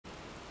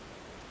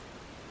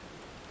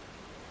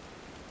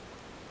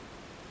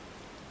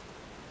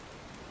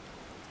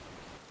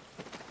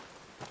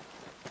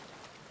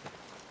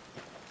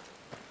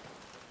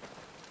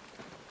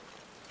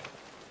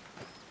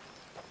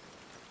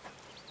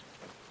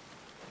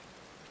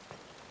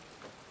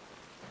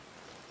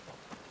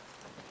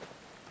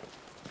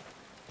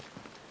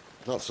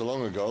Not so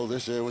long ago,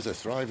 this here was a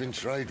thriving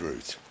trade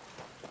route.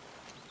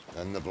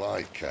 Then the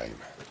Blight came.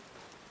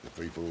 The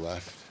people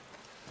left.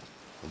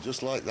 And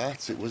just like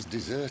that, it was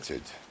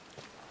deserted.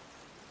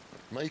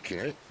 Making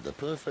it the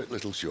perfect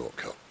little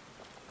shortcut.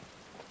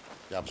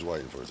 Gab's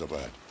waiting for us up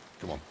ahead.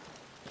 Come on.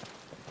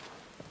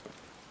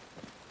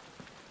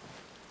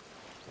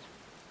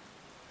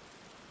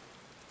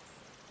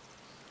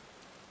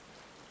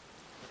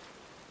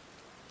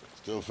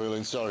 Still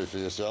feeling sorry for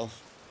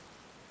yourself?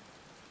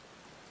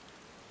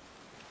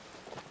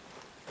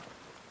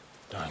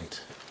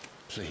 Don't.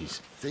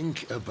 Please.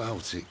 Think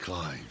about it,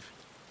 Clive.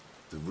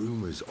 The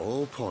rumours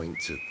all point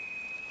to...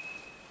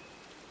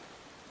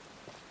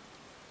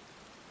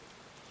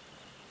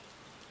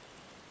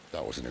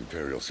 That was an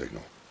Imperial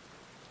signal.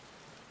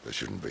 They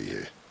shouldn't be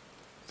here.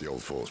 The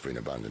old fort's been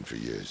abandoned for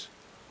years.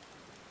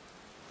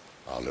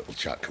 Our little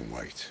chat can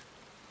wait.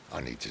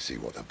 I need to see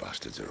what the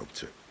bastards are up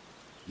to.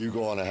 You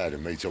go on ahead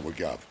and meet up with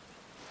Gab.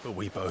 But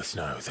we both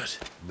know that...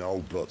 No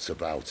buts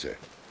about it.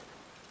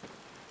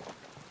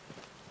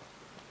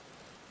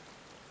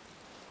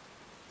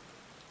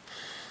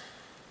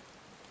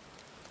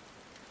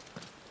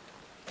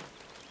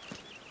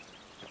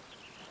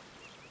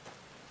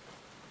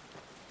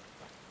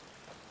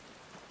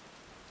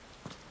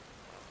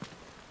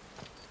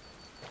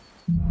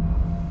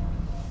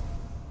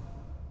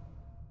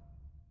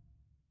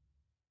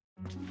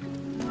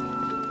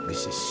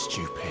 This is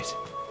stupid.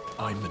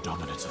 I'm the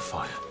dominant of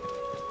fire.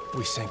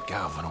 We sent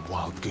Gav on a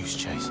wild goose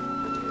chase.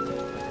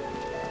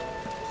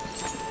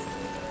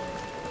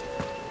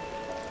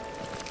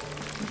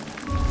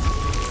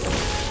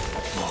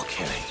 More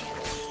killing.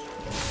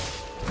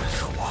 And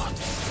for what?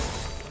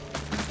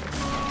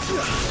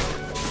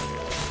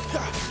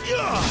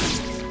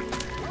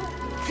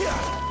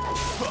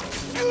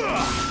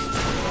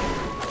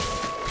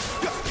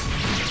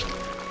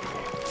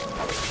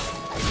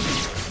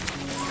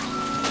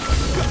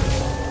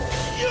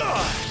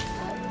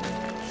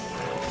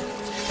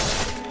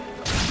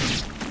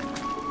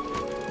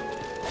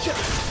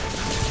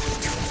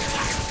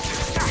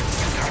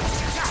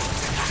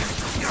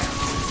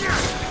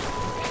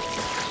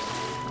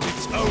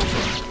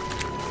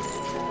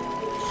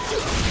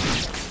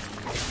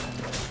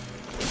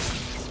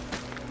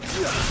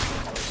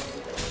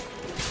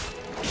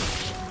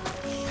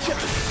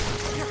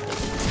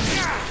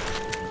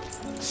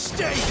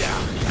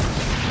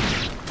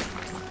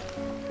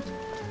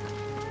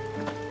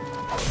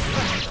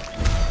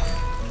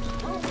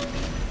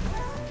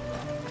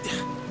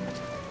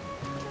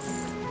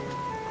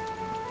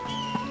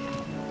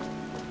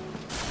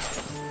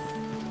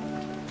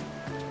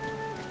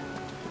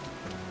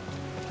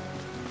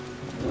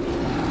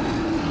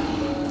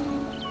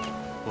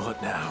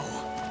 What now?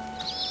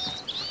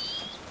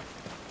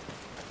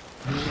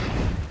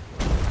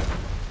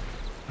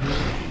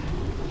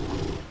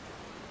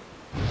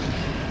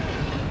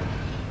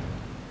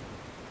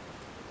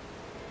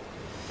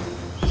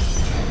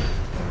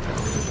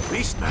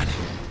 Beastman!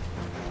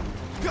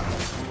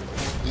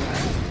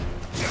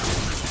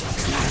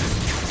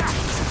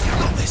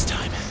 Not this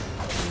time.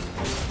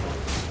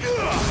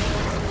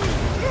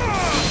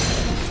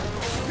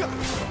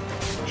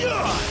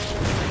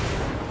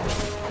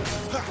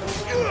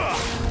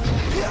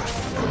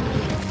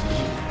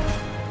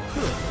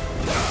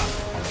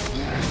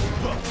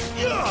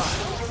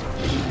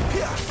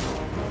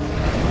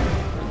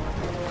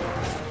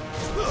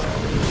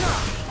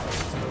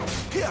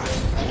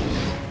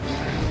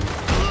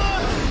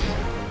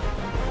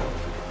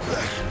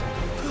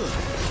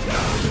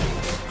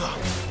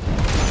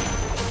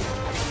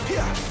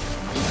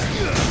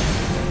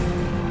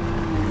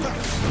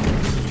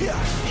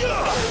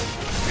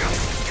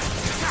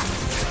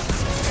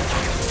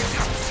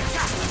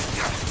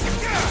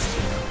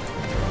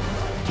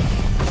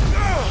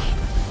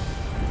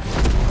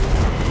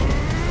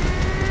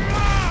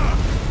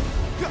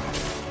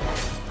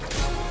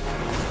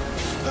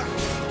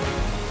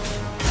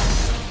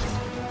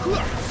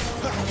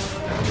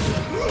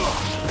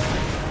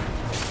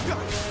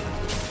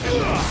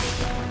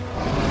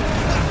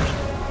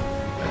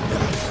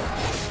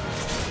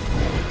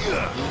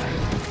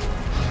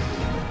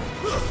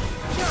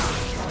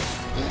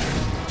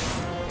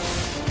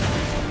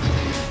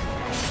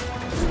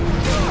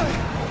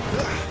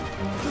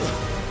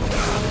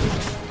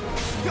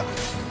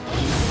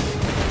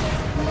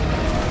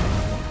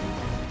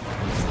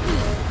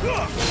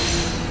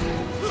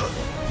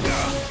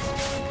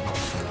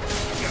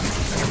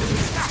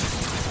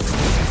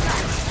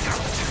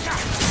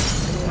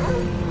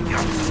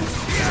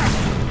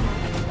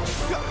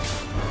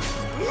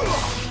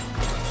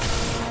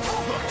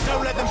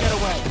 Don't let them get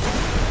away.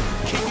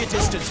 Keep your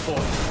distance,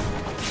 boy.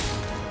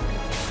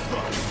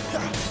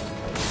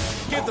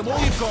 Give them all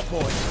you've got,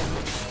 boy.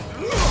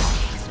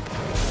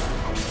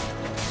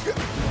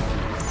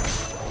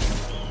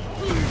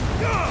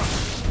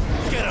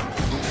 Get him.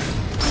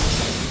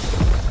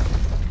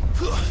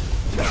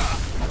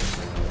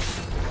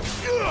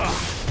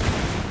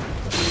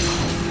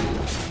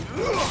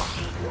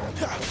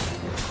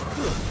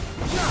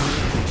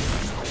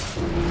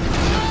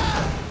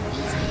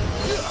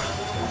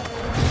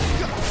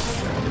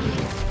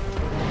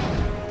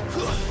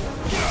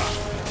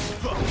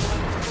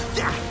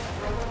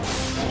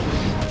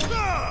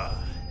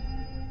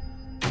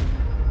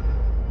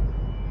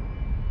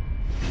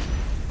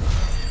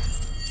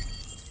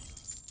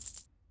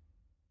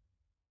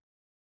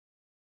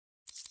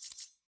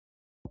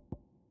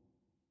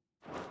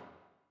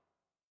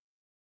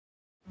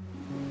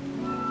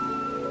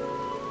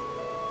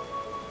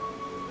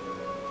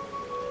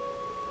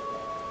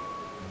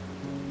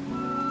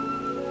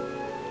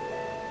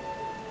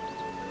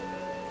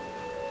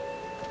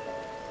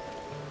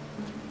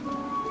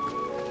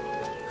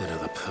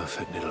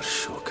 Perfect little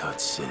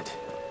shortcut, Sid.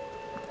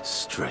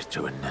 Straight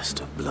through a nest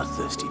of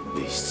bloodthirsty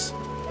beasts.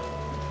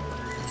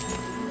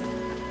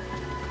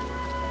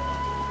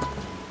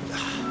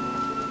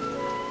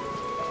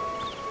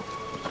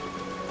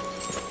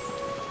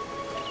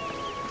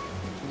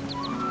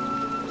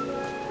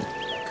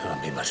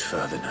 Can't be much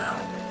further now.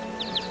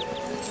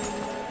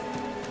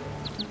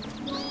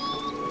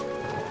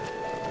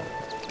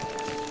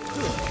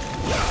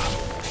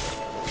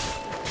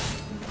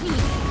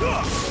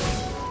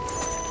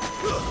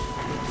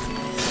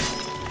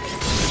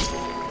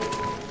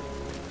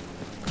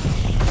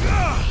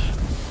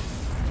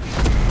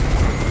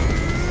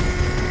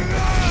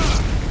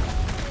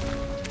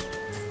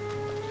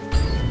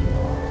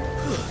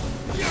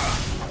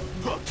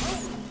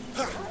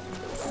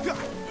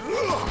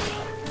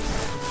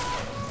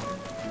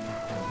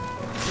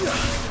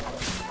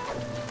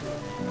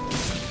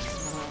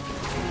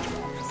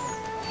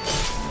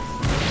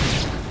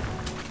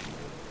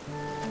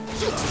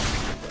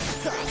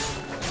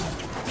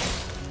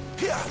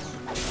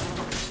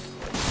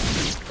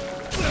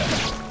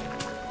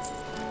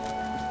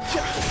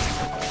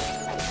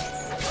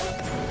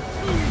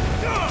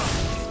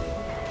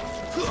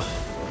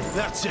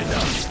 That's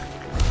enough.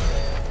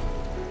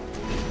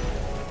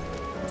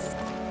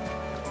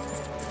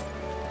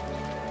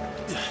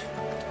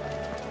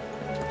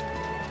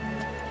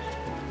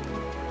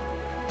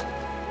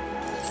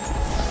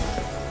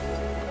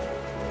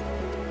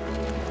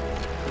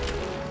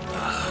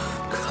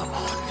 Come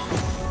on.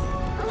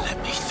 Let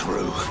me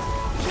through.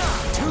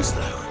 Too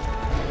slow.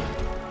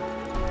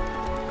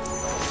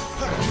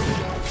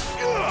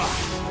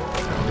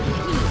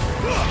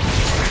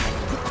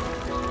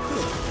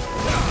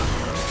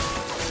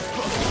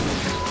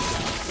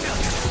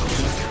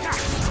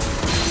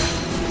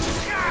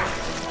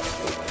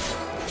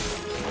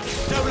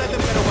 Don't let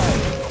them get away.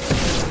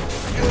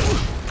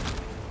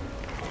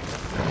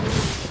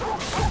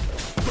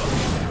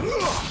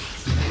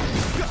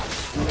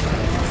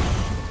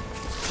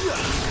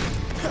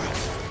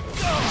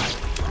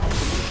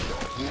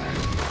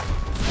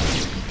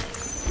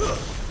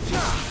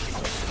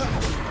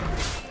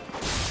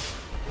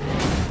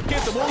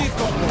 Give them all you've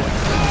got, boy.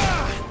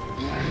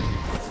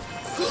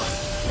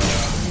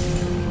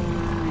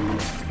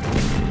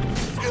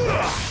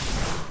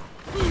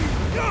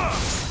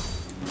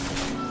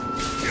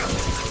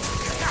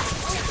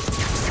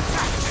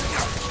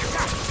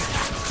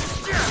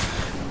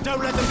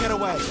 Don't let them get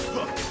away.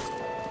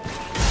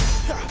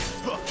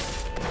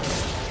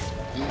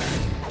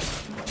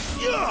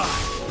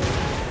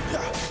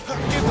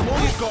 Give them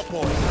all you've got,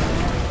 boy.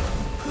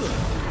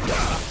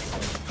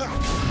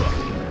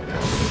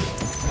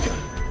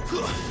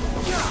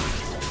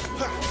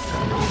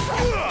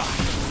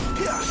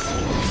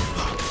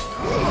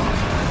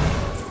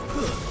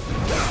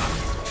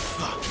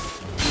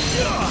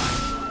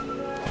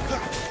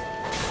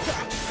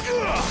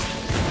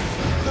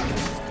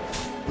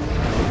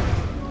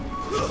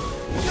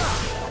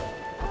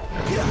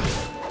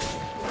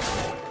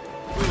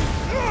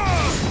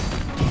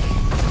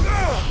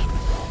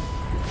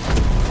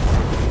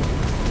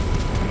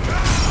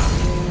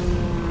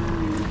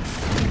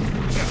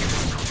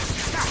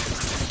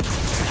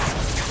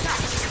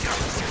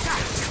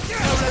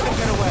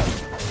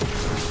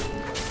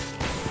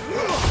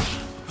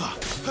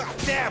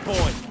 There,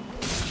 boy!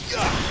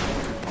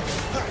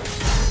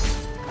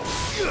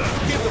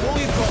 Give them all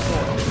you've got,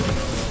 boy!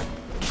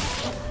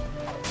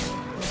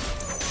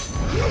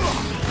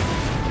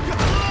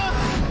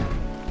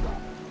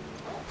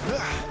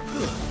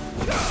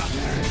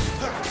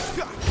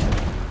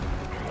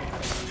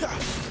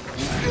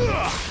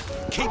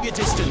 Keep your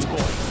distance, boy!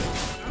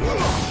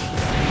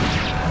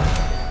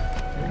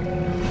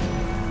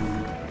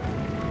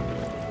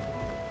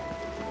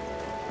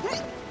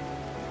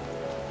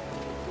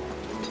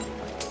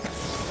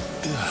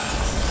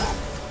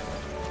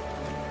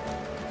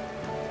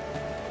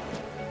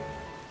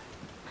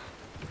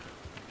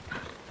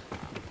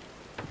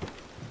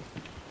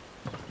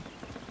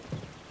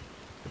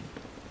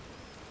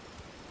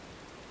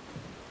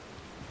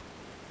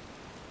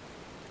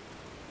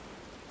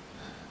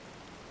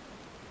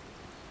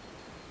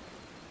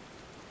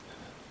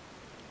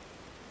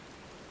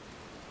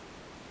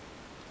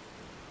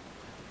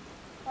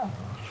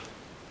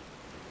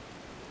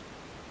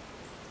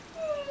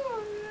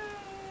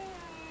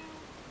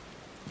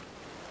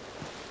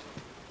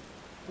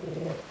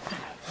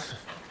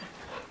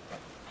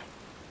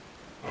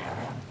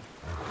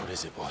 What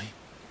is it, boy?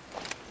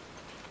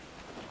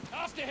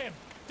 After him!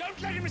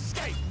 Don't let him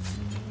escape!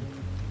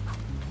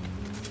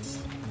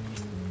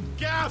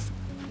 Gav!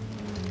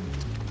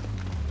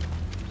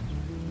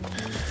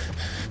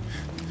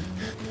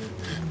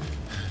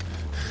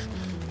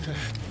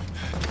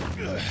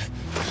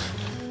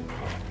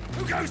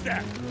 Who goes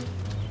there?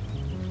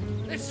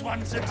 This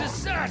one's a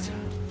deserter!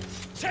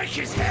 Take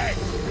his head!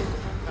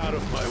 Out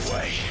of my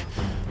way.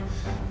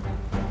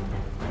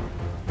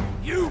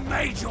 You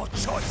made your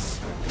choice!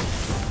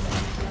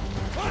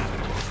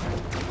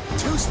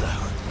 Too slow.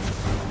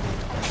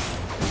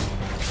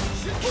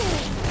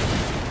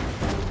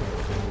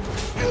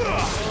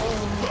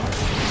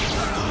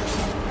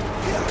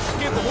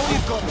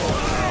 got more!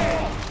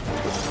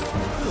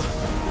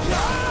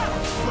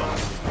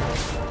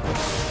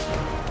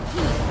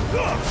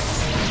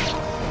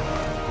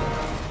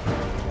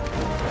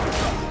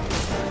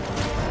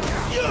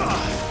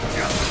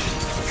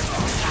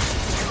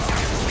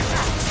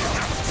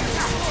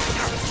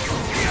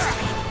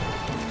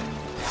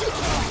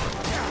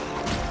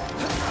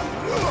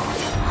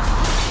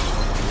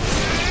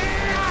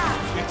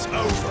 It's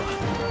over.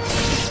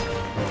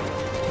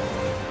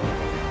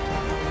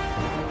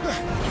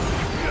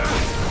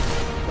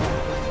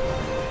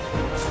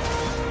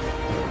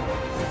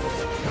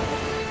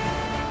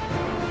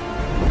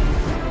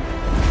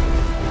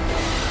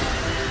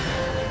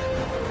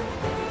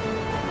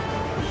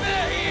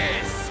 There he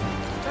is!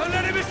 Don't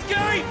let him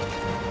escape!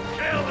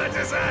 Kill the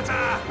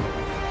deserter!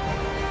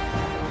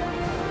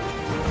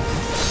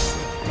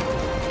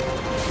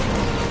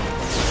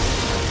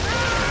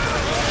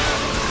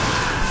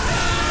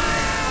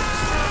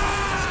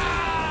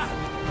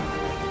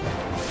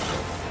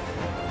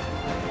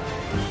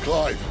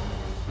 Clive,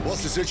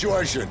 what's the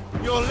situation?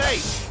 You're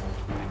late!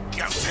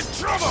 Goat's in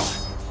trouble!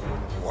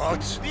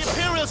 What? The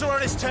Imperials are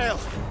on his tail!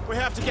 We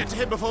have to get to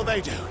him before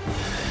they do.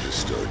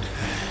 Understood.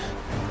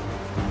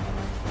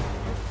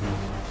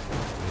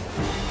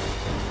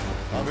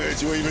 I'm here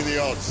to even the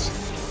odds.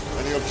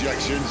 Any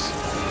objections?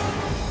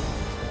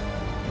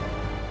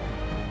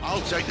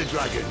 I'll take the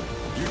dragon.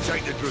 You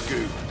take the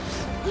dragoon.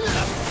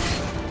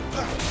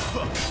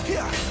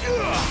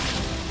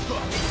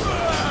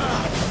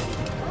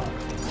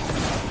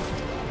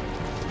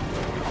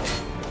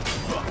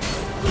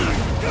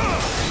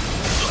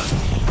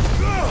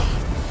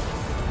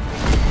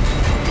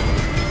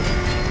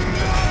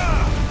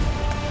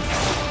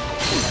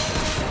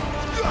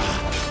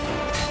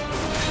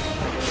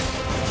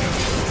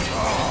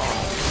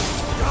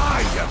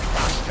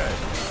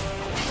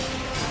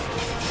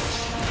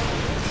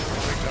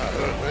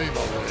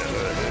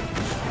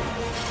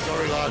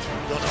 Sorry, lad.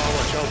 Don't know how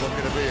much help I'm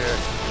gonna be here.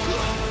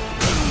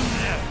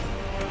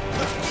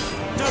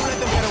 Don't let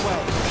them get away!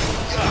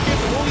 Give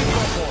them all you've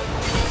got, boy!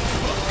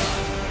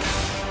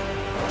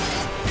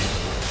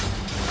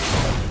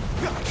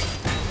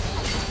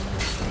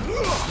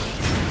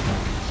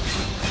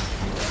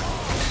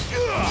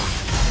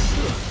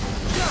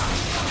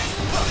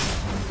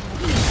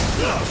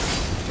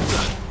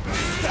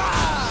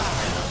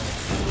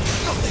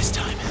 Not this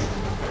time.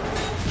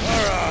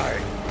 All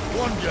right.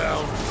 One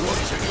down,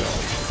 one to go.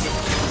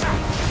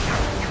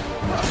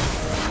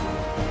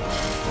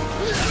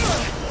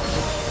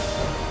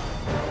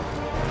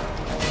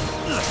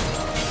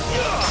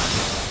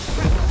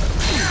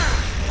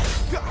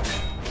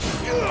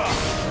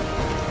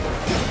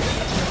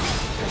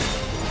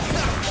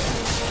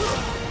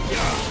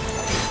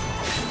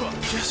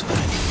 Just what I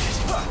needed.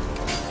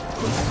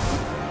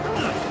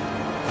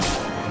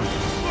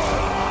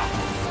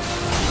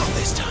 Not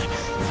this time.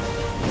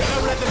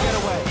 Don't let them get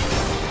away!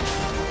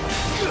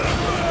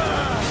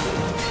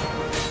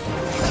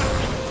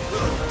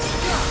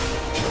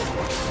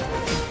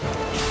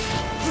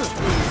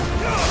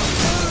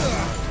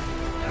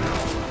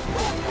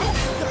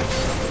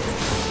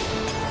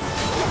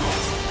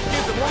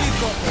 Give them all you've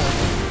got, boy!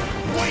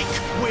 Wake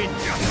wind!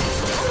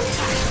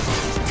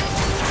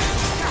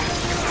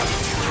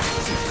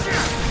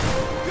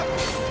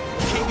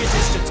 Keep your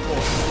distance,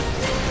 boy!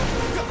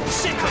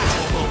 Sick of it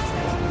all.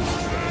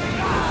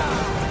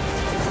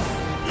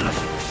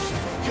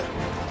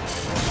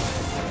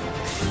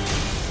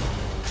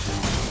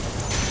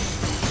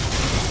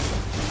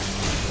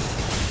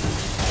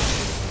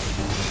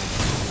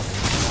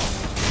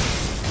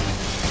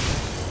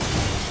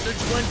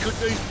 Since when could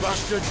these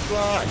bastards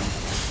fly?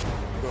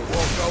 But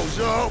what goes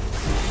up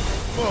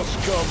must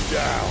come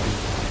down.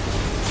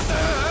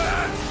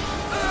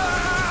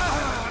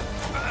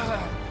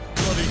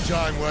 Bloody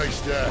time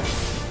waster.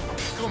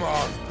 Come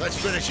on, let's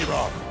finish him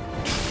off.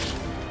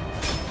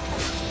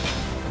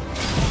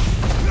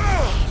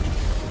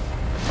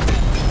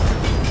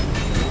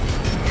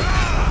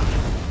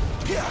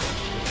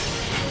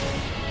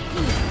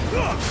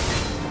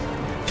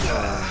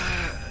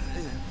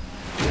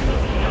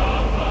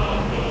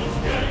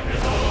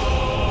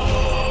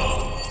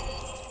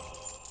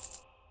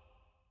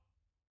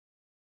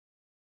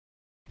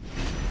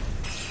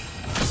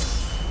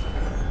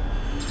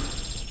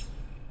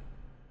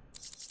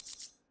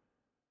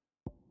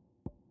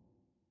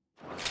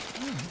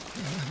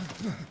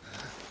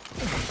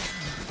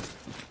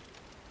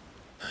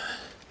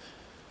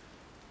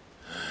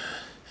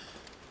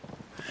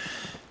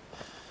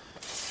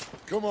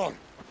 Come on.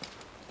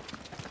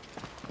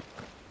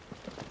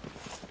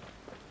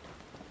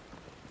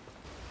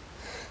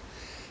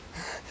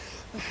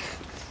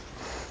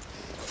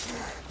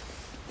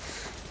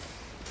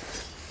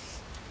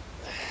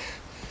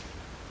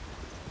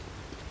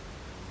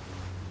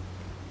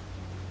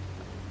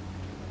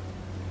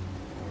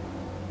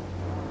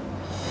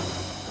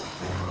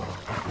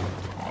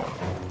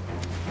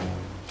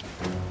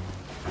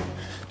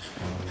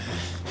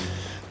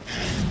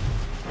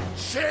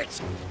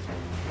 Shit!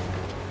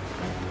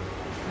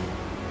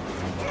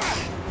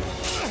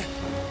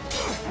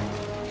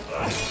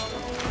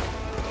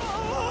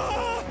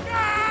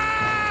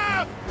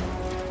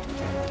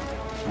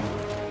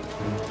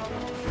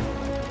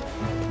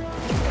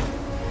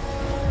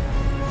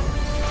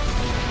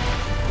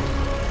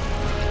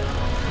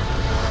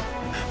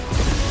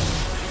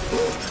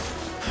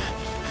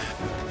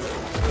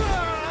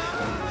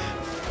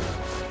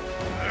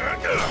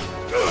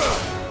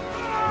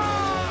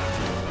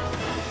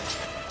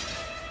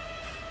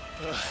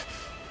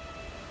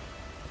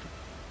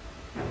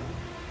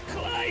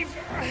 Clive!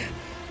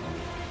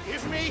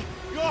 Give me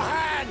your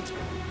hand!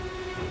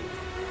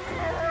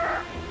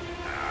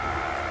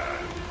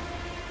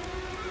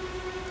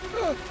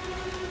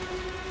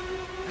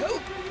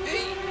 Help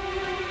me!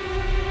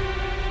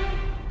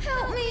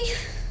 Help me!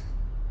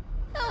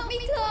 Help me,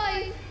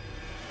 Clive!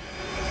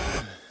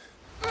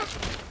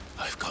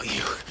 I've got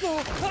you.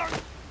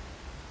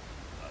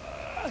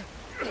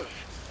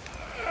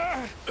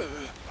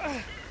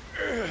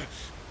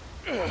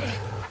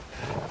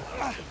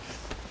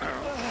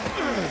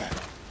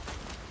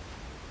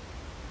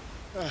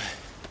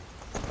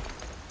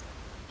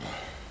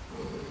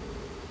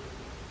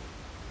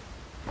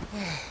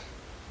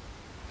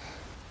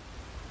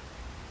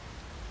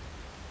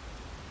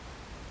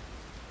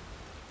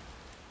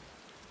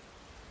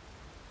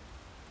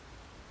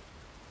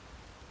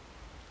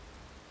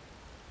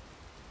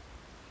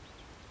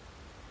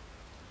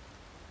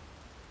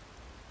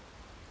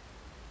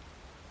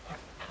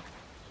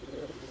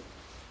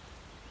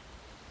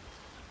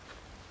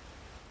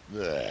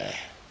 There.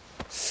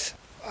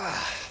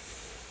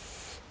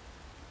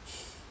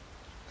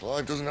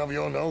 Clive doesn't have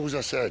your nose, I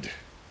said.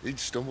 He'd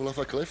stumble off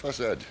a cliff, I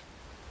said.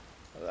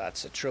 Well,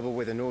 that's the trouble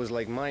with a nose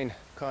like mine.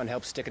 Can't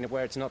help sticking it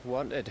where it's not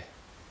wanted.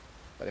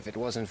 But if it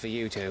wasn't for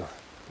you two,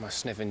 my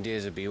sniffing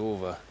days would be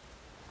over.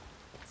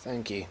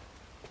 Thank you.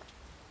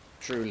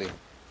 Truly.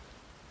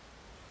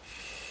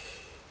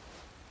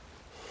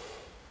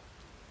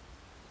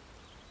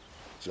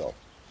 So,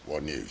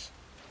 what news?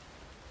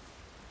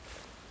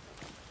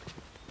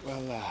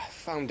 Well,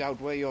 found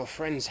out where your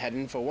friend's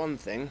heading for one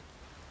thing.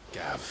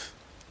 Gav,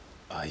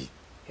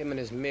 Him and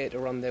his mate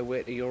are on their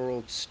way to your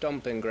old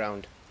stomping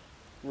ground,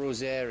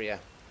 Rosaria.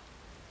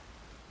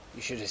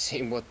 You should have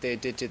seen what they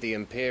did to the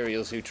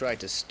Imperials who tried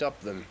to stop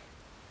them.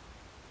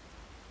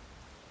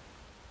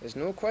 There's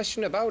no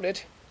question about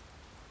it.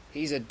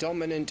 He's a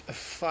dominant of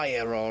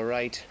fire, all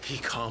right. he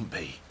can't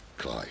be.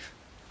 Clive,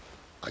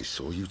 I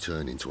saw you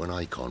turn into an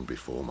Eikon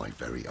before my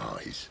very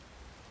eyes.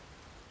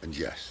 And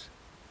yes,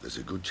 there's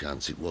a good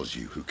chance it was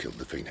you who killed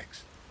the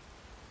Phoenix.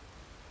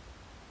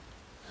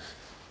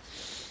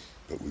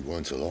 But we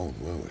weren't alone,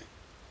 were we?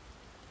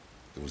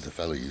 There was the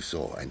fellow you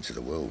saw enter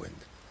the whirlwind.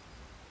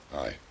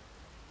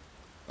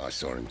 I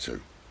saw him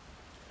too.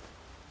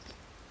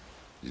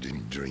 You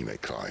didn't dream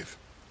it, Clive.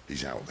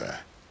 He's out there.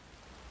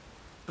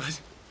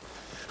 But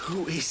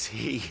who is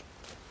he?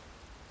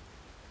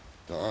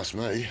 Don't ask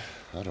me.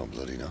 I don't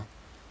bloody know.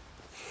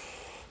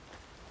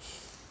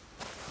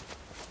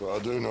 But I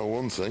do know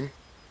one thing.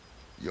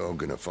 You're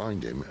gonna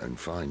find him and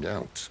find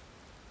out.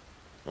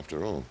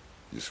 After all,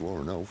 you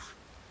swore an oath.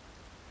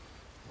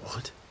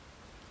 What?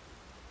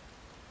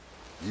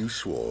 You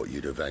swore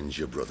you'd avenge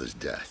your brother's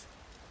death,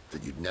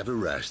 that you'd never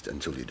rest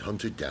until you'd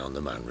hunted down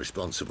the man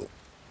responsible.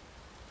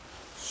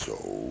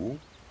 So,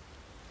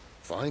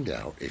 find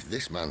out if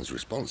this man's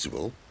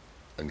responsible,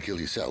 and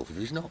kill yourself if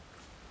he's not.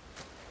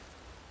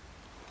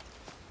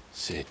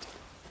 Sid,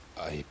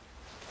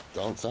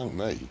 Don't thank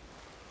me.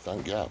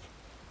 Thank Gav.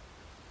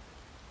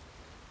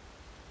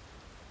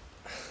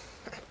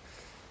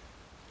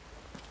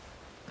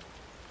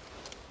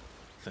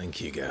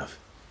 Thank you, Gav.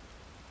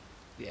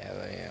 Yeah,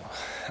 well,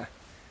 yeah.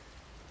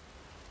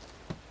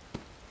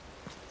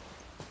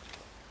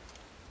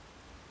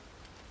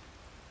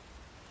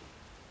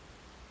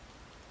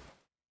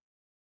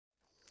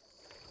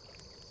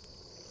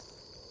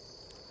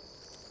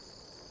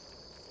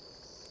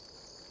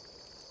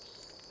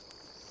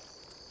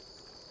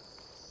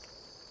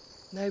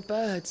 No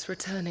birds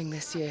returning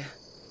this year.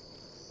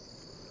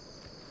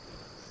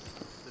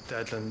 The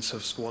deadlands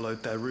have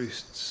swallowed their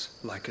roosts,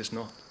 like as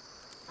not.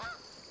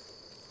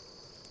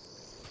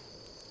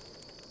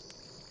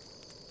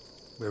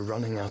 We're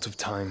running out of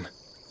time.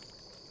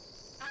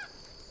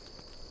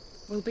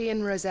 We'll be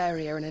in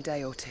Rosaria in a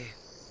day or two.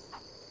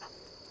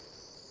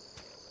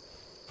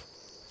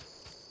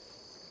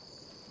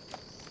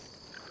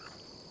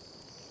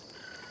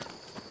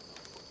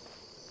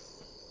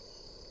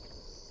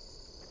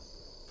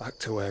 Back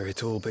to where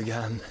it all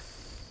began.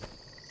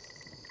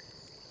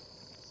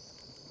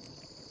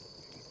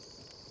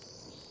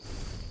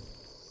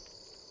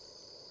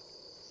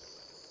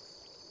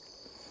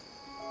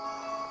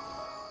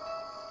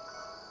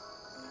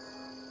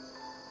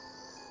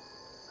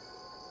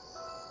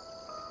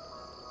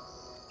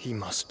 He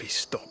must be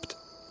stopped.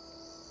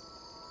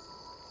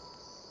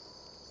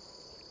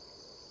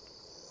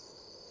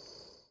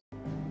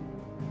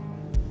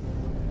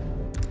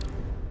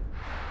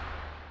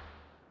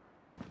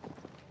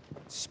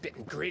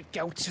 Spitting great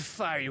gouts of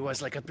fire he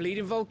was, like a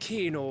bleeding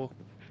volcano.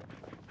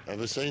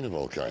 Ever seen a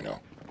volcano?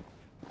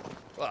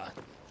 What?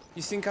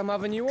 You think I'm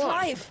having you on?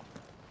 Clive!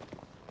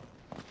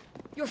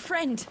 Your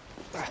friend!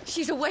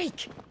 She's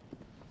awake!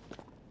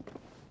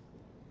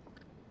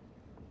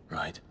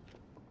 Right.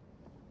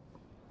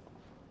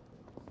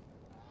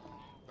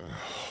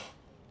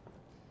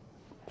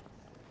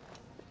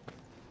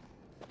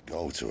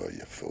 Go to her,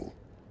 you fool.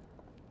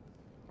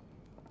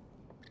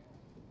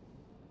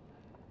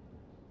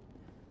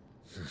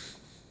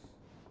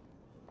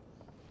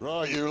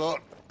 Right, you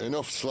lot.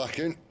 Enough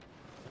slacking.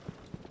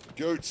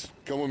 Goots,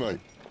 come with me.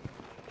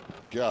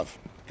 Gav,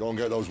 go and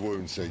get those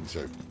wounds seen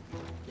to.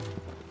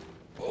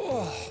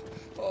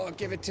 Oh,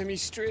 give it to me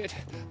straight.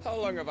 How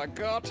long have I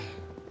got?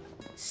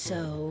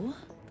 So?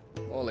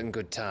 All in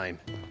good time.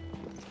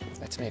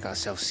 Let's make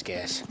ourselves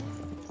scarce.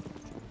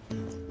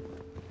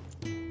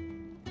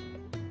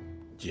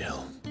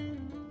 Jill.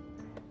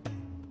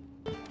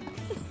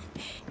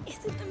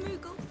 Isn't the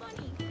Moogle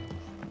funny?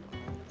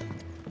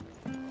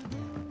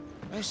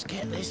 Let's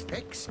get this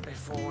fixed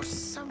before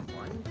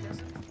someone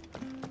doesn't.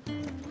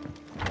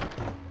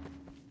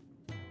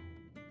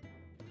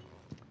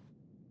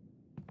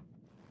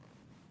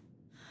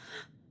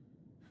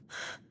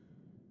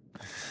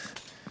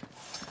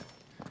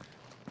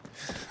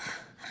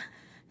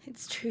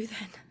 It's true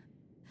then.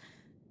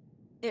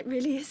 It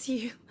really is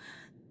you.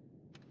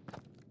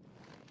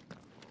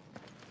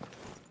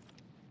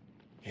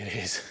 It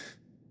is.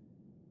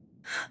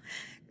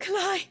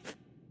 Clive!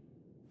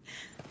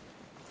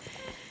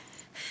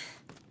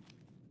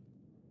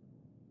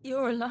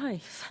 You're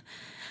alive.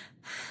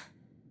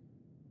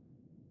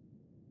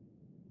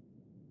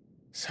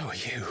 So are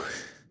you.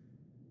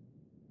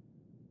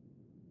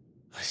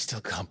 I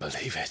still can't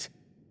believe it.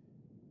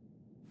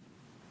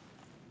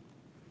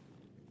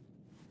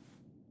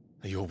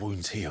 Are your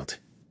wounds healed?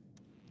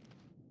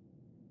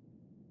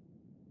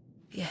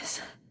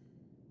 Yes.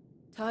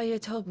 Talia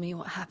told me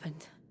what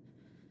happened.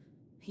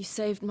 You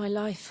saved my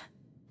life.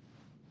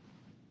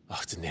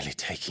 After nearly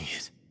taking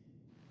it,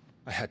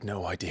 I had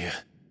no idea.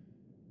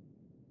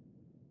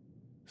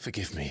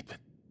 Forgive me, but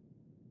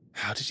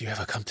how did you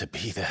ever come to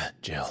be there,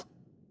 Jill?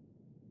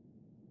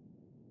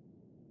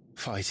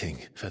 Fighting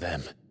for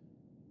them.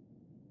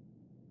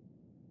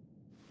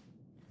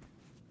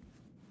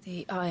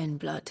 The Iron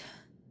Blood.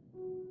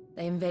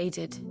 They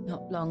invaded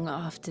not long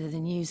after the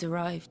news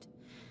arrived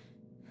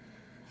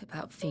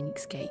about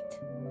Phoenix Gate.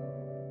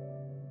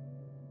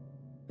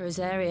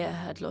 Rosaria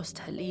had lost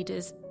her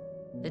leaders.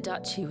 The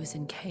Duchy was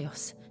in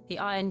chaos. The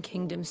Iron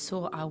Kingdom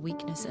saw our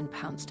weakness and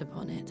pounced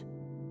upon it.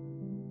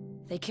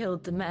 They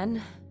killed the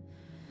men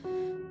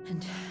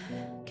and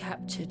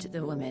captured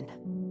the women.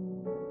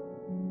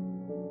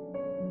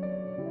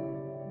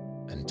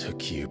 And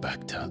took you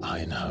back to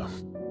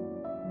Ironhome.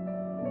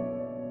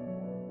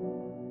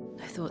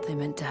 I thought they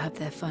meant to have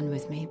their fun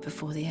with me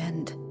before the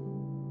end.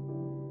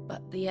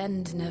 But the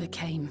end never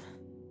came.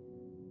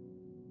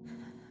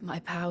 My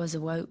powers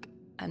awoke,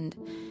 and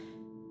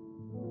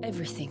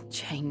everything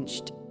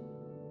changed.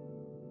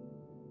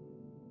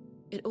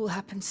 It all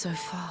happened so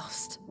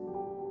fast.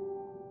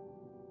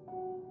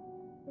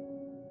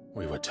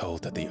 We were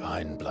told that the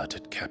Iron Blood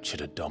had captured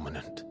a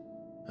dominant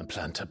and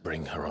planned to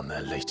bring her on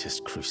their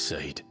latest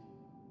crusade.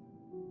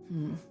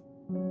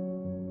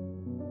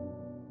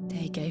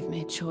 They gave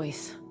me a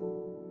choice.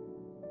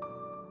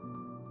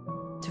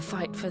 To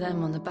fight for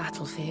them on the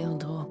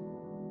battlefield, or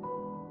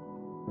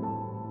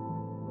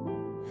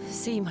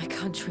see my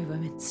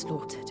countrywomen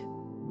slaughtered.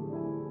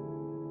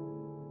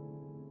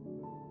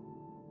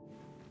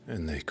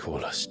 And they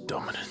call us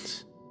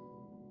dominants.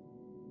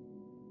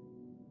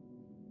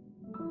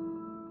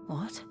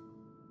 What?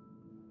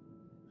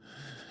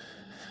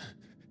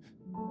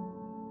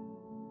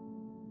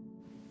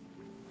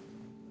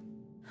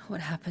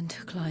 What happened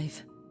to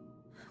Clive?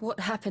 What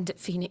happened at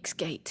Phoenix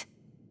Gate?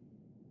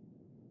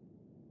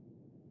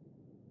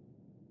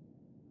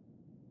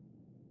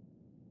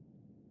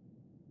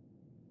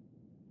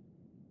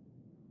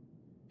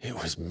 It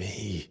was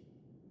me.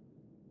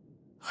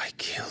 I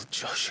killed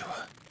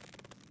Joshua.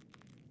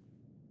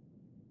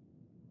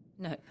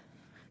 No,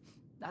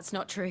 that's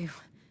not true.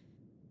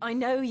 I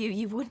know you.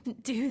 You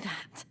wouldn't do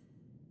that.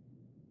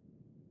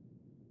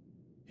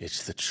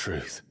 It's the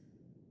truth.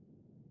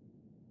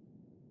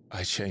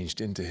 I changed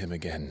into him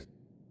again,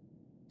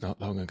 not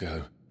long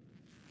ago.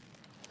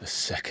 The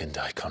second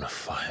Eikon of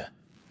Fire.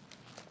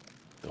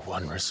 The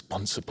one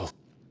responsible.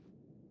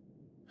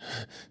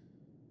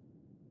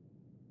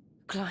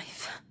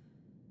 Clive.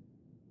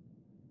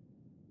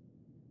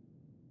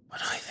 When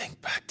I think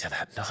back to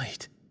that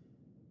night...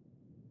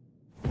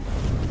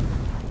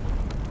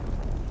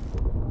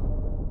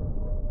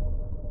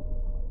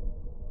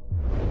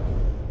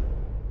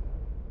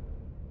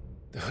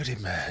 The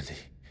hooded man,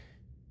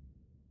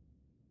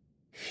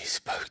 he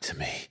spoke to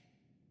me.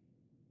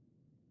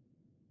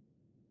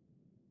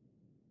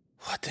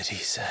 What did he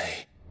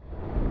say?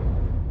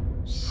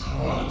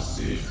 Part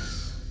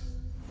 6.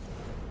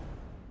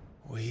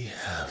 We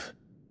have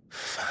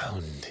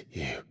found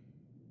you.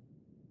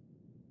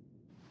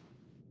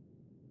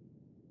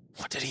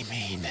 What did he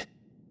mean?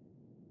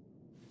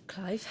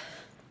 Clive,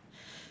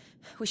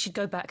 we should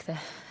go back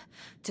there,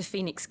 to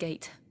Phoenix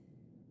Gate.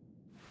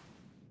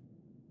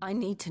 I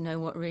need to know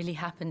what really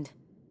happened,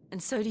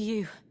 and so do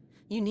you.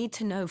 You need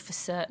to know for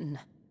certain.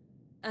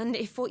 And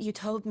if what you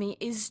told me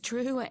is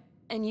true,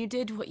 and you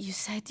did what you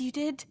said you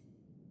did,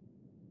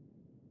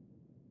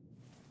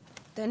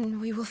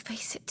 then we will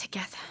face it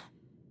together.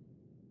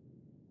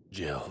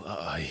 Jill,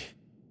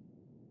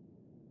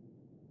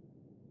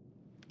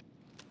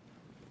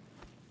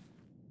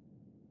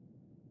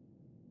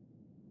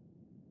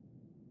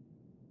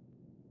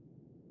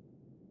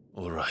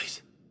 All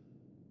right.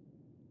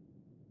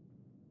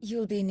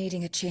 You'll be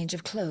needing a change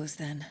of clothes,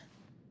 then.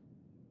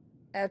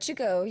 Out you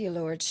go, your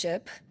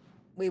lordship.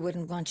 We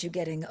wouldn't want you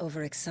getting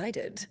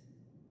overexcited.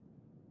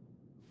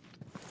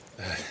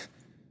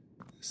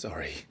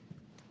 Sorry.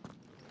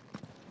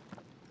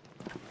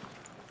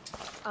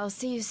 I'll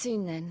see you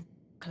soon then,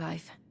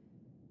 Clive.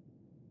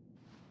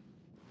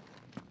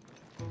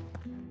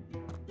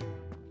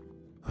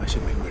 I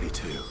should make ready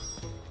too.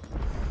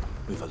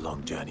 We've a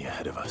long journey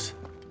ahead of us.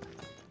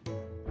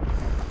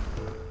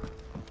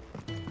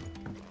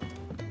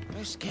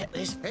 Let's get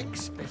this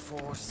fixed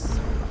before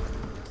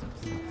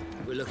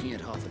We're looking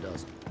at half a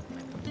dozen.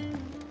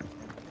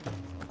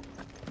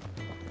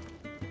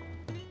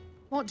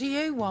 What do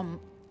you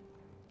want?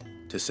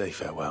 To say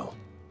farewell.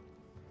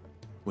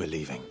 We're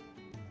leaving.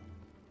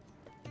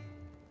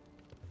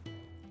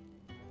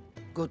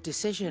 Good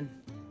decision.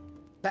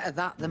 Better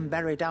that than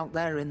buried out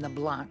there in the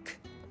black.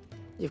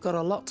 You've got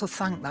a lot to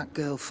thank that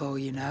girl for,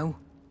 you know.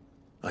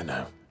 I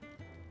know.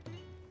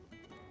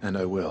 And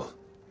I will.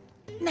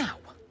 Now,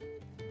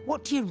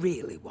 what do you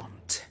really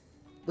want?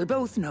 We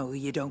both know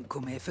you don't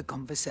come here for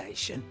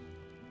conversation.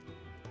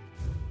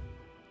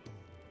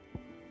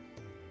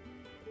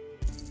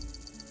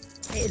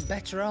 It'd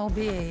better all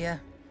be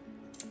here.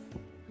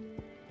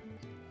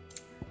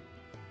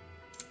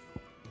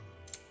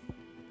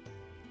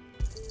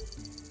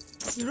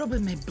 You're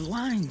rubbing me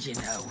blind, you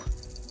know.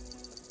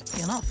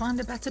 You'll not find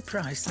a better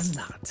price than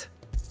that.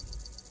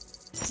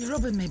 You're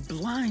rubbing me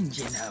blind,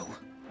 you know.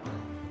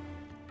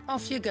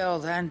 Off you go,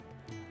 then.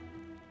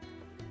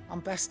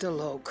 And best of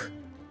luck.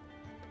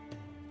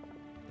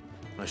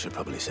 I should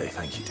probably say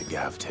thank you to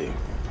Gav, too.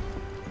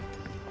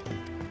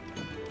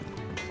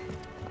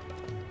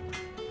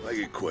 Make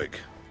it quick.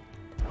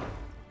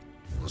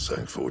 Not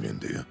saying fortune,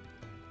 do you?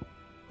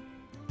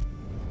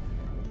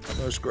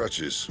 No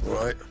scratches, all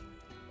right?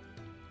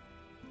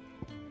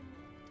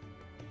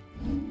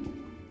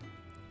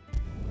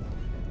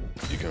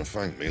 You can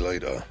thank me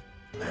later.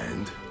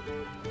 And?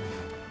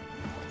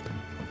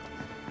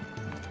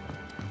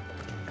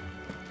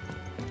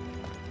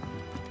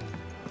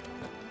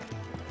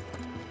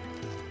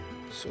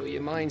 So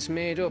your mind's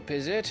made up,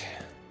 is it?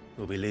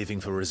 We'll be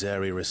leaving for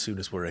Rosaria as soon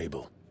as we're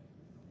able.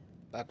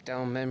 Back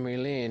down memory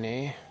lane,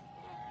 eh?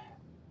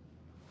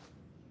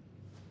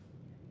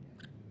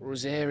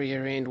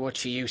 Rosaria ain't what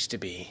she used to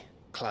be,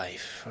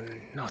 Clive.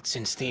 Not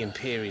since the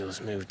Imperials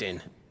moved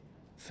in.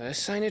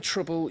 First sign of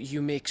trouble,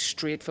 you make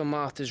straight for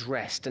Martha's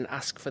Rest and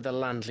ask for the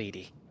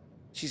landlady.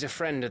 She's a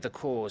friend of the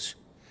cause.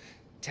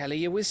 Tell her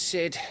you're with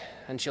Sid,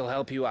 and she'll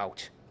help you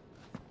out.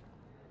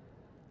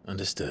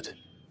 Understood.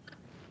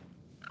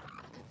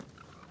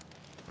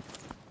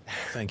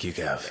 Thank you,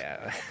 Gav.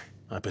 Yeah.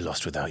 I'd be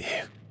lost without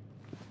you.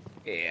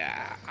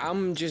 Yeah,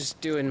 I'm just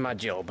doing my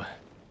job.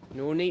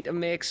 No need to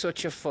make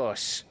such a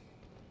fuss.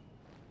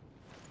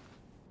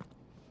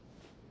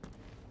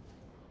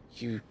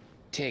 You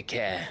take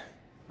care,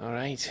 all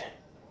right?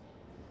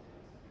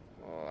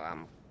 Oh,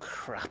 I'm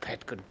crap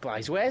at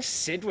goodbyes. Where's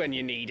Sid when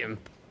you need him?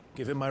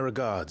 Give him my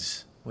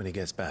regards when he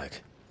gets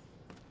back.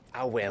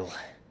 I will.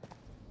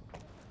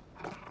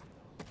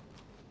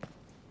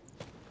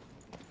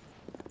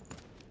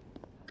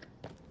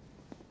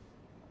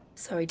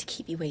 Sorry to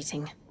keep you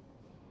waiting.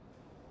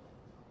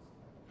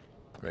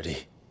 Ready,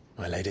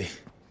 my lady?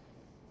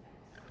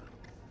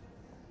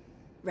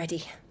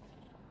 Ready.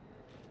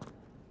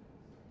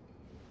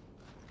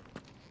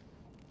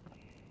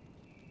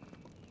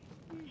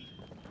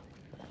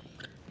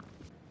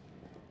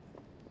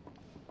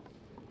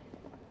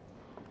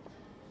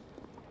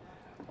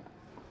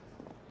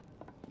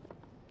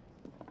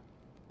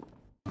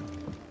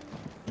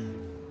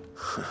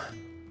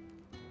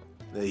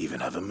 They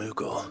even have a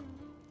Moogle.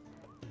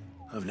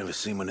 I've never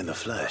seen one in the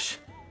flesh.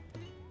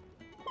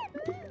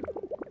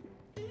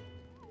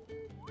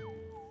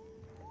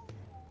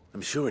 I'm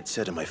sure it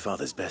said in my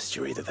father's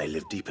bestiary that they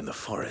live deep in the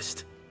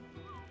forest,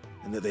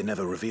 and that they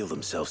never reveal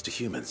themselves to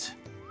humans.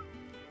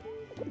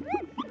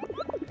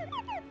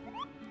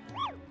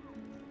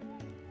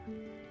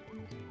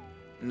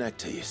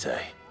 Nectar, you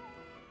say?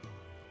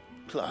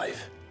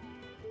 Clive?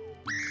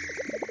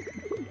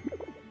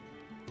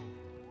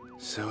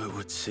 So it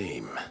would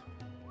seem.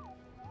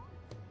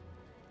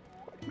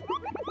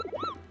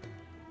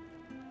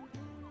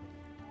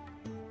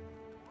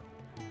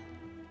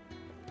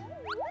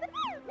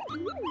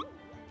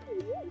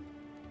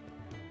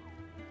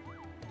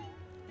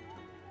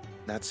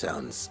 That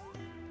sounds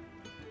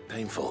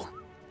painful.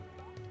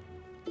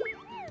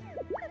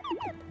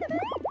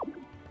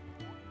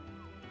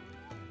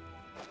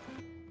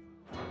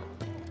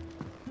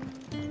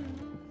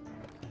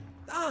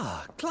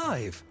 Ah,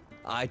 Clive.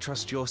 I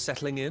trust you're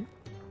settling in?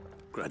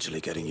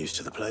 Gradually getting used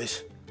to the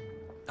place.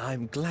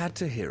 I'm glad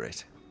to hear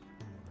it.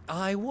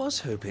 I was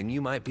hoping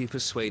you might be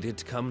persuaded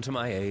to come to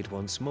my aid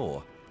once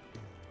more.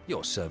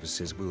 Your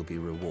services will be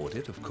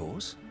rewarded, of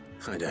course.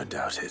 I don't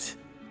doubt it.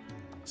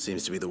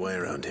 Seems to be the way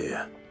around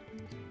here.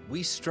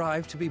 We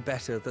strive to be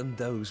better than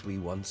those we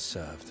once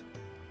served.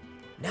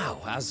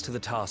 Now, as to the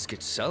task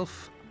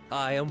itself,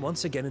 I am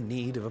once again in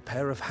need of a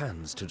pair of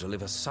hands to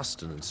deliver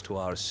sustenance to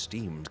our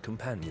esteemed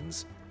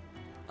companions.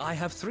 I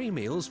have 3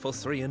 meals for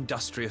 3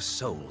 industrious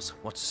souls.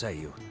 What say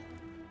you?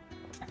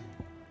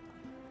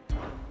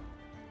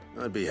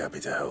 I'd be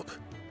happy to help.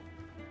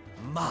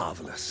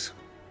 Marvelous.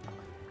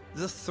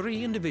 The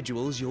 3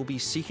 individuals you'll be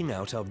seeking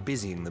out are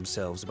busying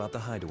themselves about the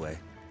hideaway.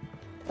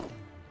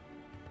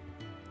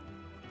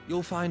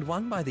 You'll find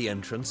one by the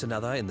entrance,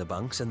 another in the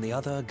bunks, and the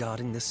other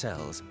guarding the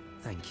cells.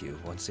 Thank you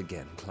once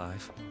again,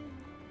 Clive.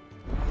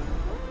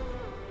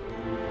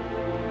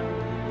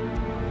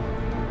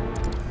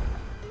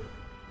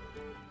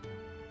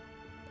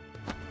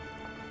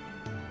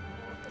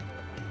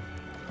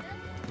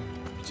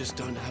 We just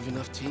don't have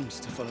enough teams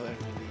to follow every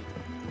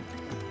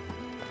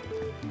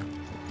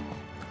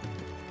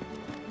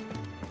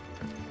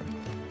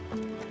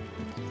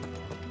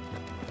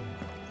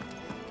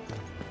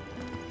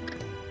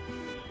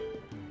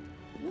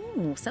lead.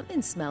 Ooh,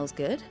 something smells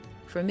good.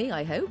 For me,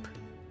 I hope.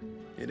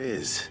 It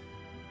is.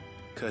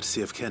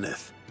 Courtesy of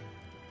Kenneth.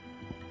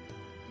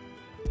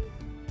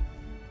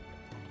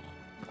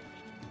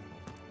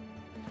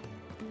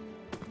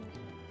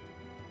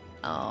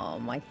 Oh,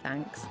 my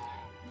thanks.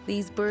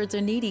 These birds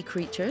are needy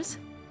creatures.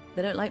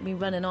 They don't like me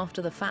running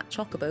after the fat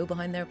chocobo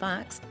behind their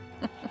backs.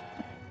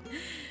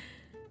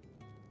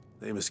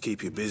 They must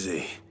keep you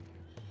busy.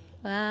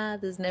 Ah,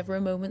 there's never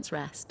a moment's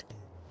rest.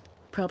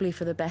 Probably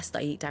for the best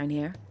I eat down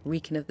here,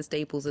 reeking of the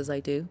stables as I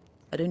do.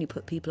 I'd only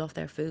put people off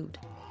their food.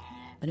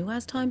 And who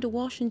has time to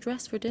wash and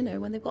dress for dinner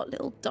when they've got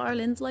little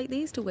darlings like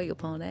these to wait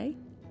upon, eh?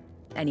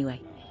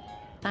 Anyway,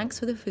 thanks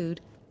for the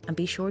food, and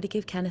be sure to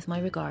give Kenneth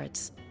my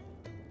regards.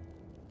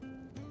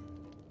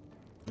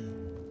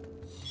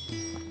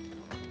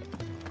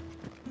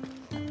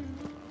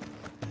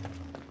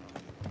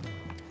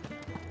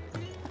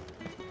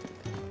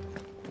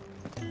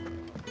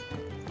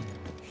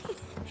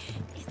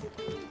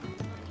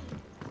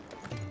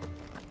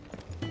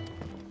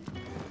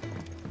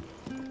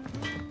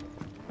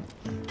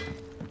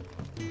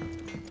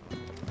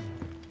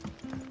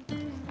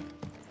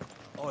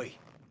 Oi.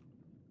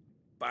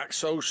 Back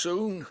so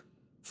soon?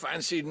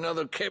 Fancied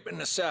another kip in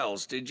the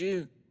cells, did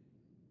you?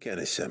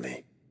 Kenneth sent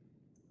me.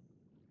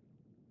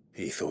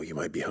 He thought you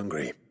might be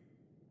hungry.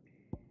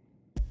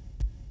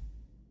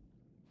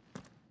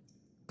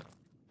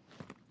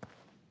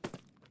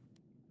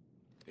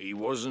 He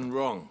wasn't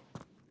wrong.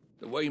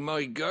 The way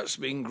my gut's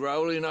been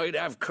growling, I'd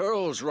have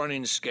curls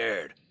running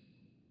scared.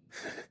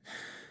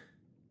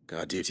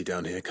 Guard duty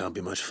down here can't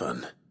be much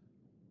fun.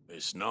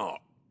 It's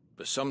not.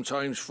 But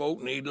sometimes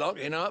folk need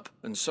locking up,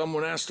 and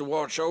someone has to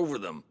watch over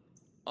them.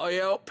 I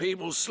help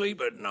people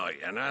sleep at night,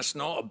 and that's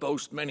not a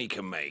boast many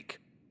can make.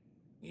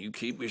 You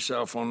keep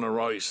yourself on the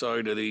right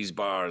side of these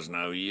bars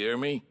now, you hear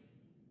me?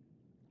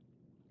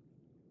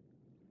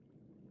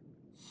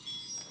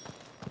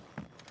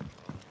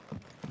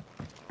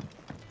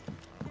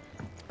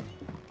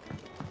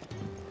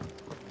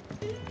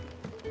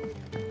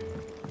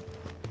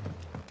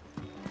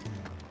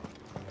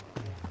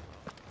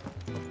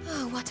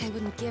 Oh, what I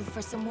wouldn't give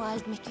for some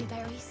wild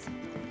mickleberries.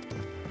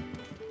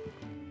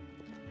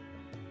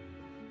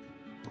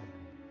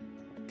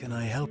 Can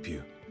I help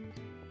you?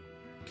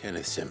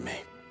 Kenneth sent me.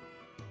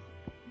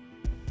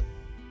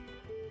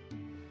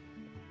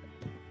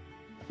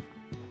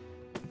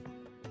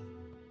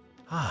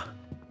 Ah,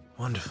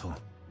 wonderful.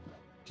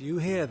 Do you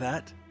hear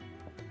that?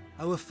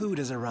 Our food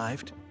has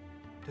arrived.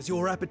 Does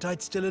your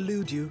appetite still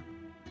elude you?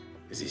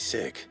 Is he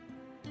sick?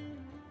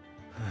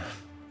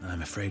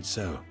 I'm afraid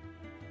so.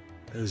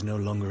 Those no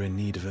longer in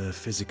need of a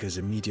Physica's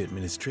immediate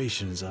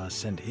ministrations are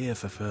sent here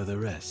for further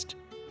rest.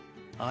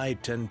 I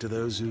tend to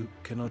those who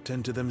cannot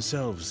tend to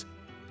themselves,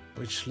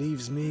 which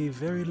leaves me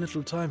very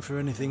little time for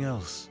anything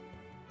else.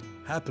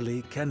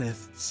 Happily,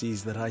 Kenneth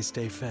sees that I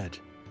stay fed.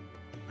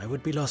 I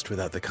would be lost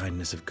without the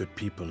kindness of good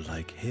people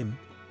like him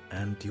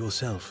and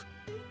yourself.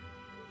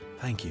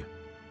 Thank you.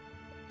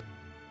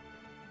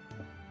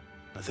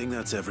 I think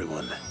that's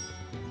everyone.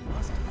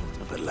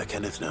 I better let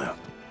Kenneth know.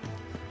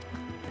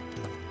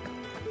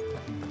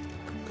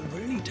 Could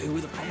really do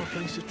with a proper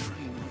place to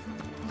train.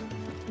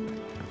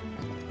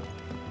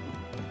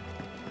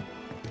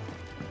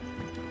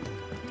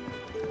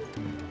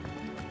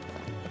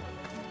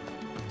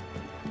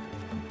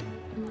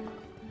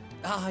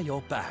 Ah,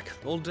 you're back.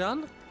 All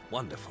done?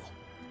 Wonderful.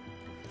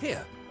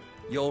 Here,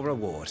 your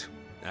reward,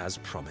 as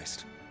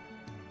promised.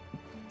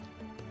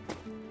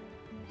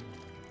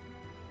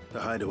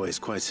 The hideaway's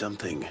quite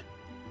something.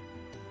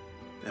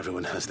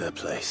 Everyone has their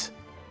place.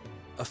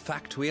 A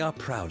fact we are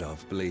proud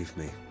of, believe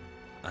me.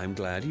 I'm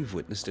glad you've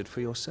witnessed it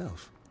for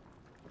yourself.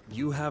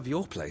 You have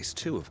your place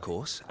too, of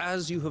course,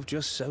 as you have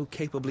just so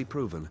capably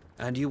proven,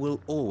 and you will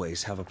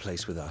always have a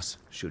place with us,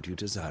 should you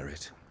desire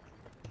it.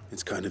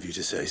 It's kind of you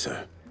to say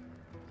so.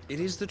 It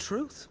is the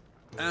truth,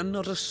 and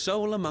not a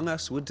soul among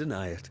us would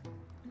deny it.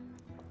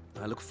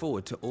 I look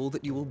forward to all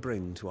that you will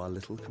bring to our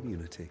little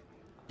community.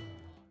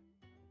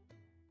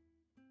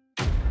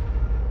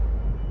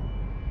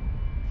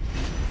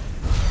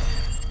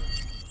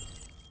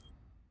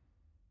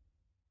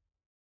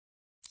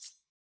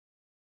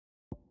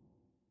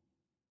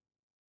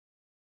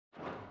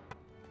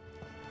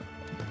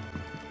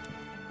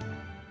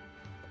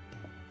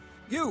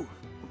 You!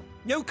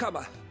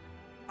 Newcomer!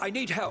 I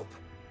need help.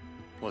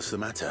 What's the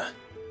matter?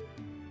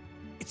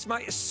 It's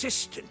my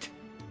assistant.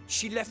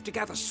 She left to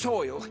gather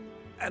soil,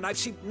 and I've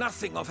seen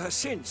nothing of her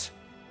since.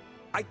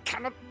 I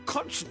cannot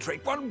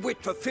concentrate one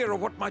whit for fear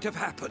of what might have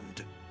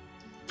happened.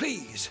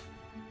 Please,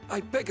 I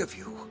beg of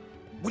you,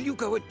 will you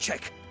go and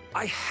check?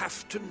 I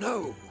have to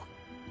know.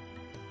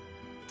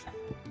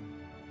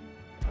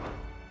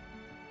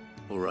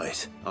 All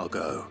right, I'll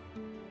go.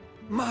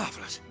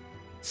 Marvelous.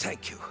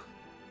 Thank you.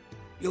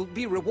 You'll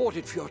be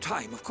rewarded for your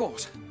time, of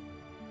course.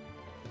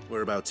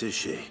 Whereabouts is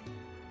she?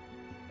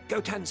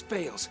 Gotan's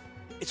Bales.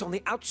 It's on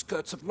the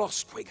outskirts of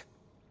Lostwig.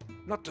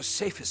 Not the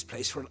safest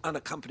place for an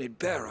unaccompanied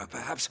bearer,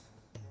 perhaps,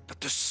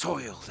 but the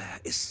soil there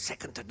is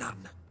second to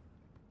none.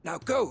 Now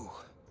go,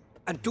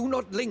 and do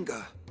not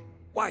linger.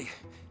 Why,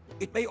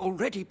 it may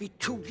already be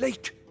too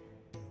late.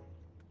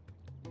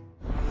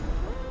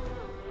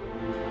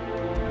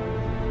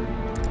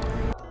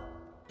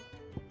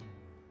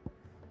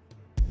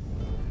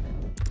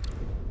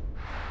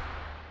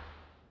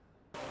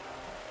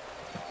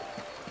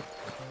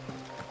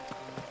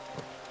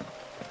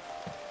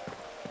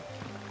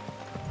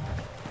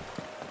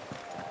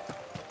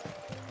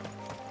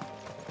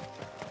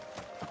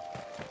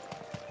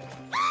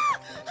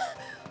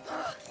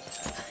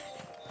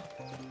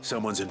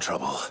 Someone's in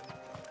trouble.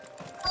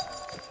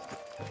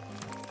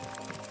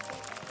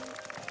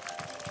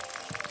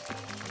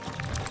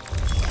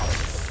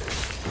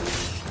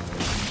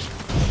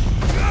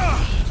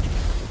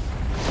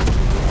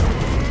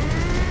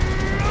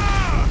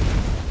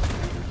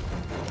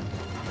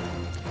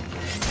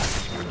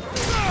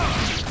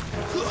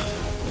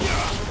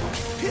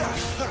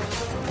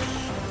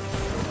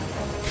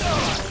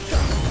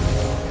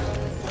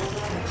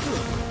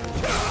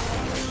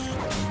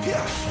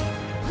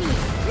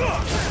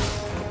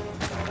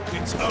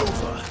 It's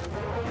over.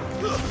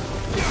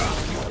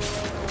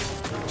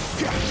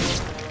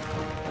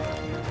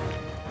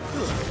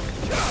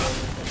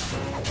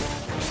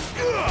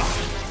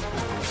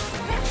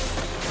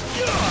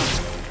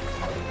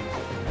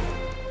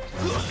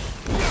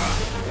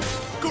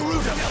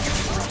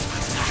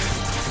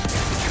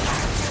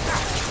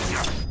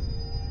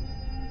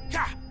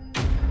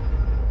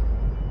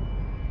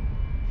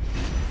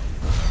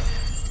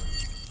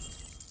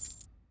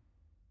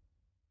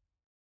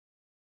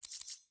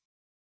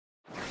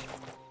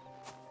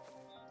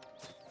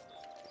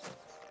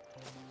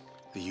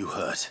 Are you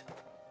hurt?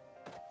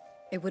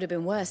 It would have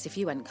been worse if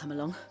you hadn't come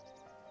along.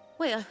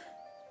 Wait,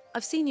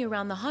 I've seen you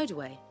around the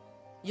hideaway.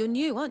 You're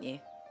new, aren't you?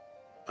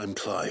 I'm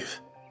Clive.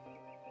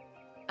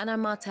 And I'm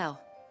Martel.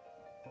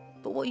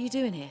 But what are you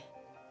doing here?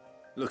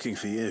 Looking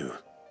for you.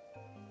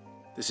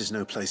 This is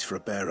no place for a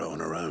bearer on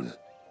her own.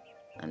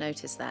 I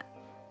noticed that.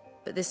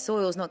 But this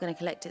soil's not going to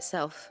collect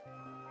itself.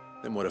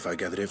 Then what if I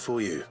gathered it for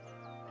you?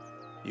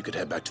 You could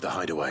head back to the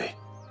hideaway.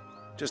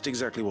 Just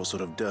exactly what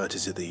sort of dirt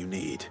is it that you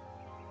need?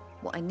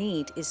 What I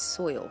need is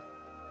soil.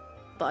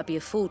 But I'd be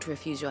a fool to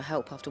refuse your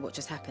help after what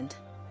just happened.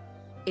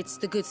 It's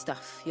the good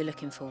stuff you're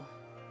looking for.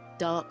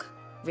 Dark,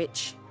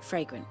 rich,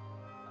 fragrant.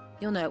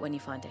 You'll know it when you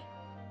find it.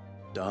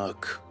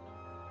 Dark,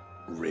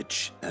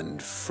 rich,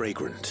 and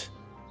fragrant.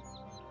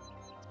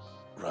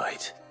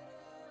 Right.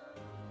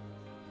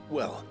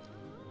 Well,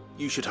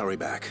 you should hurry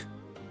back.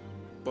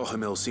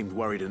 Bohemil seemed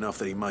worried enough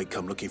that he might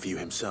come looking for you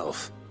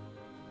himself.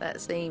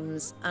 That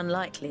seems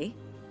unlikely,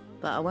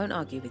 but I won't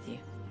argue with you.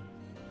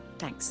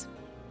 Thanks.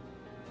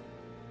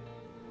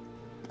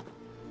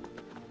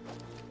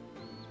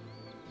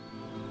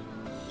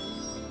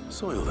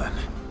 Soil, then.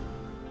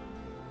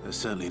 There's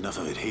certainly enough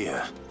of it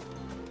here.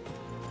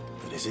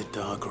 But is it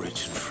dark,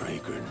 rich, and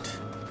fragrant?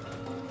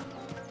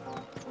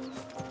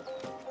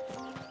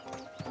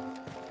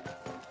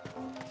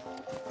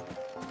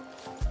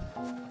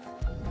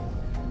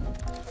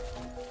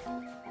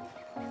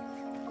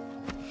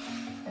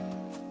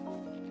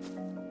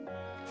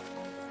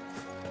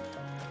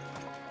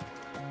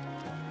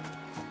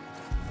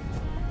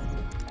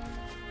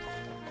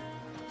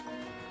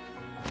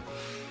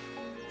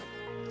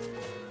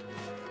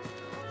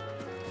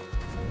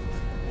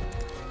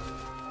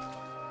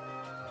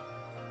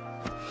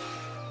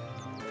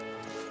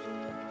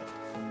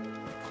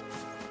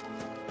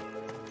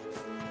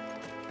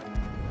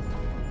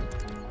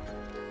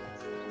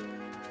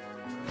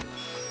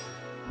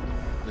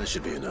 That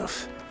should be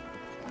enough.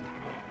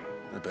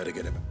 I better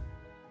get him.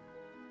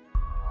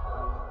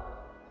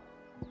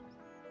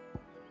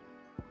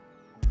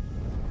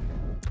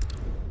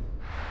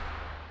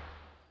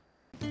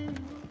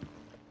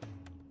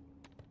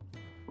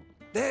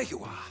 There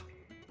you are.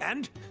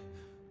 And?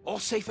 All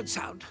safe and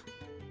sound?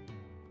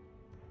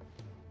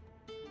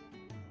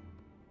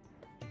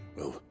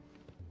 Well,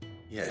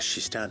 yes,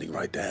 she's standing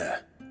right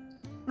there.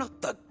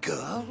 Not the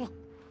girl.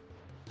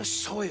 The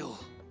soil.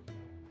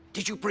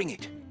 Did you bring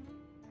it?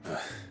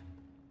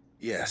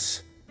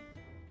 Yes.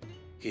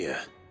 Here.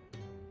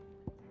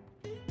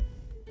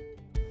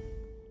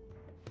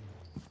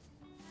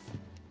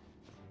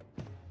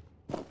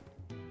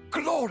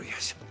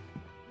 Glorious!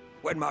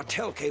 When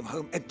Martel came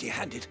home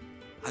empty-handed,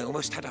 I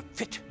almost had a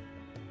fit.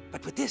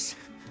 But with this,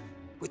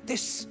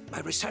 my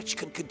research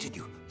can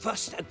continue.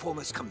 First and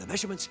foremost come the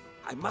measurements.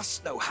 I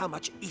must know how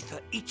much ether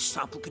each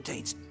sample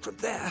contains. From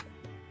there...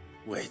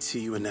 Wait, so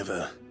you were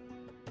never...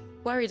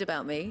 Worried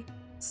about me?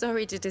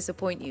 Sorry to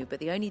disappoint you, but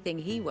the only thing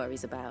he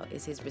worries about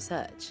is his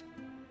research.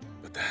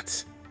 But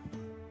that's...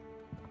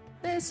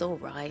 It's all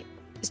right.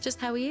 It's just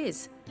how he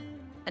is.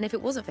 And if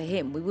it wasn't for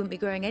him, we wouldn't be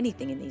growing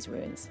anything in these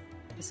ruins.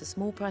 It's a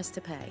small price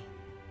to pay.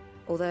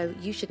 Although,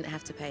 you shouldn't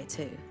have to pay it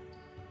too.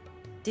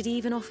 Did he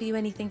even offer you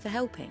anything for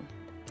helping?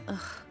 Ugh.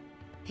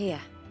 Here.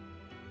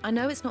 I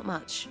know it's not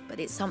much, but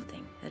it's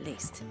something, at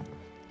least.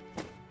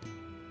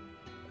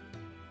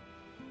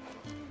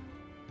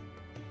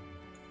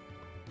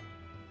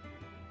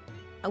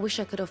 I wish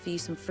I could offer you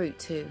some fruit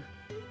too,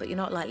 but you're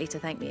not likely to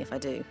thank me if I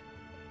do.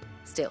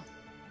 Still,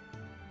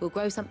 we'll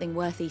grow something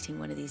worth eating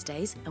one of these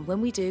days, and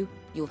when we do,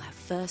 you'll have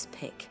first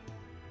pick.